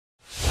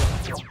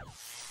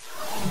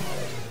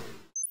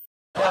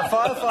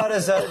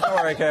Firefighters, don't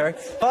worry, Kerry.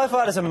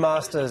 Firefighters are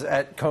masters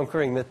at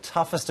conquering the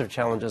toughest of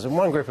challenges, and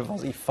one group of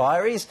Aussie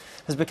Fireys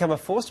has become a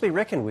force to be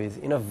reckoned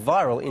with in a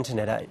viral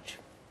internet age.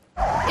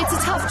 It's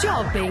a tough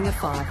job being a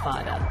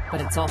firefighter,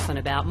 but it's often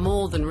about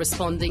more than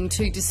responding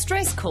to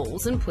distress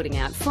calls and putting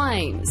out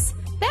flames.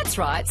 That's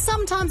right,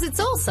 sometimes it's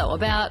also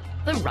about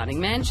the Running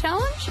Man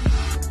Challenge.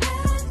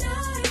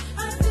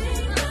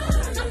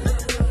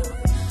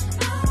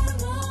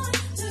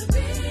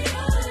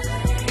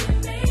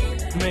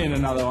 Me and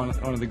another one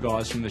of the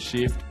guys from the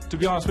shift. To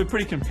be honest, we're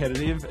pretty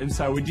competitive, and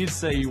so we did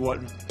see what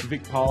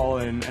Vic Pole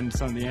and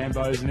some of the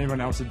Ambos and everyone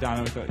else had done,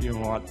 and we thought, you know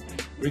what,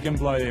 we can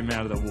blow them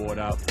out of the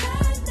water.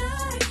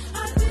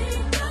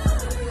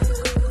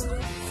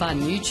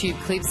 Fun YouTube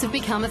clips have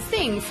become a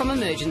thing from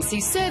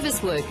emergency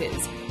service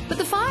workers. But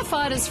the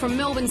firefighters from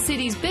Melbourne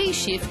City's B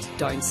shift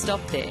don't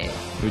stop there.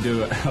 We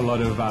do a lot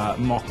of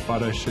mock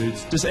photo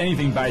shoots, just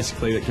anything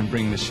basically that can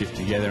bring the shift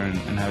together and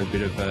have a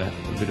bit of a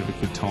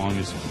good time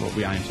is what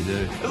we aim to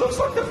do. It looks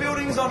like the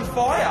building's on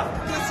fire.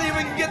 Let's see if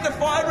we can get the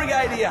fire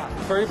brigade here.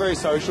 Very, very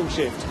social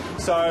shift.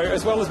 So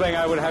as well as being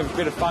able to have a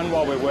bit of fun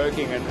while we're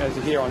working and as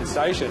here on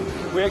station,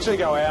 we actually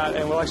go out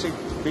and we'll actually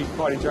be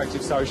quite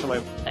interactive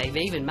socially. They've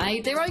even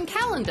made their own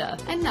calendar.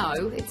 And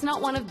no, it's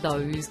not one of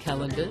those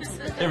calendars.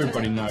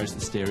 Everybody knows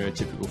the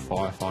stereotypical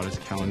firefighter's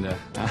calendar,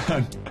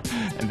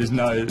 and there's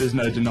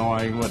no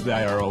denying what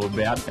they are all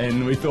about.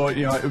 And we thought,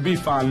 you know, it would be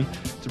fun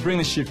to bring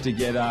the shift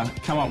together,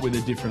 come up with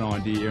a different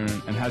idea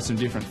and have some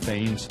different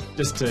themes,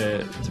 just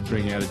to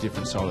bring out a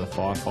different side of the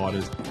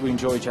firefighters. We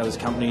enjoy each other's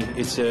company.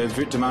 It's a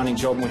very demanding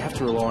job and we have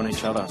to rely on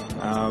each other.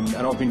 And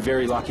I've been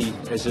very lucky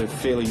as a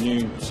fairly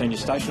new senior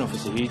station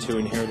officer here to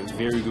inherit a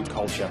very good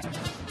culture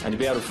and to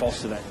be able to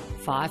foster that.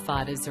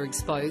 Firefighters are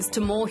exposed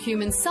to more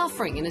human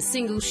suffering in a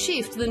single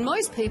shift than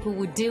most people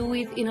would deal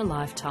with in a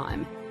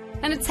lifetime.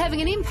 And it's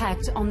having an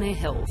impact on their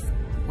health,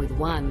 with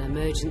one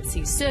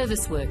emergency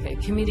service worker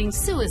committing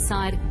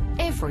suicide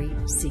every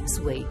 6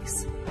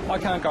 weeks. I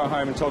can't go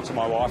home and talk to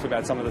my wife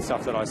about some of the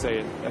stuff that I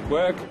see at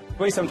work.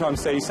 We sometimes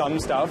see some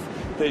stuff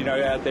that, you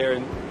know, out there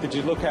and that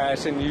you look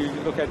at and you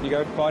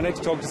go, oh, I need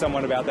to talk to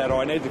someone about that,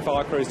 or I need the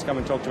fire crews to come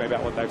and talk to me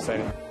about what they've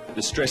seen.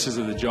 The stresses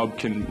of the job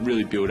can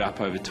really build up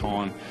over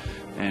time,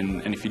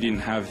 and if you didn't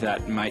have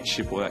that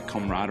mateship or that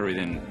camaraderie,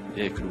 then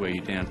yeah, it could wear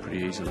you down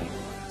pretty easily.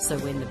 So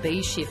when the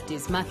B shift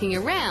is mucking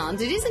around,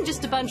 it isn't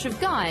just a bunch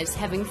of guys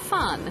having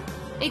fun.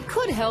 It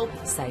could help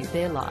save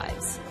their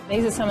lives.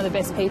 These are some of the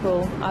best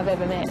people I've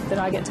ever met that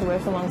I get to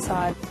work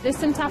alongside. There's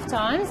some tough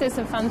times, there's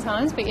some fun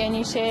times, but yeah, and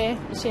you share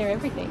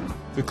everything.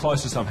 The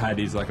closest I've had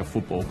is like a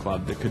football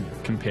club that could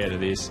compare to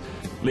this.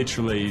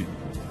 Literally,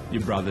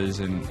 your brothers,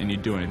 and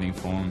you'd do anything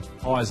for them.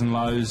 Highs and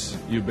lows,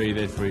 you'll be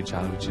there for each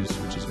other, which is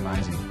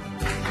amazing.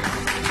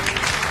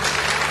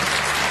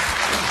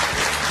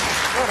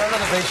 Well done on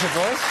the B shift,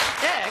 boys.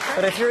 Yeah, great.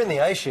 But if you're in the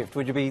A shift,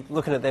 would you be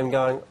looking at them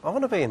going, I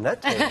want to be in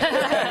that team?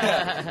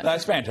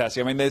 That's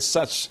fantastic. I mean, there's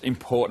such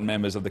important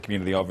members of the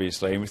community,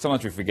 obviously, and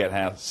sometimes we forget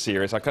how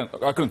serious. I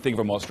couldn't think of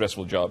a more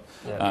stressful job.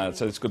 Yeah.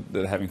 So it's good that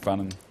they're having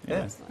fun. And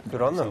yeah,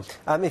 good on them.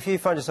 If you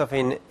find yourself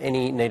in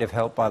any need of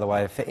help, by the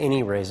way, for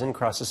any reason,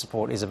 crisis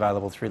support is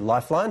available through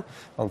Lifeline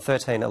on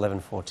 13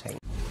 11 14.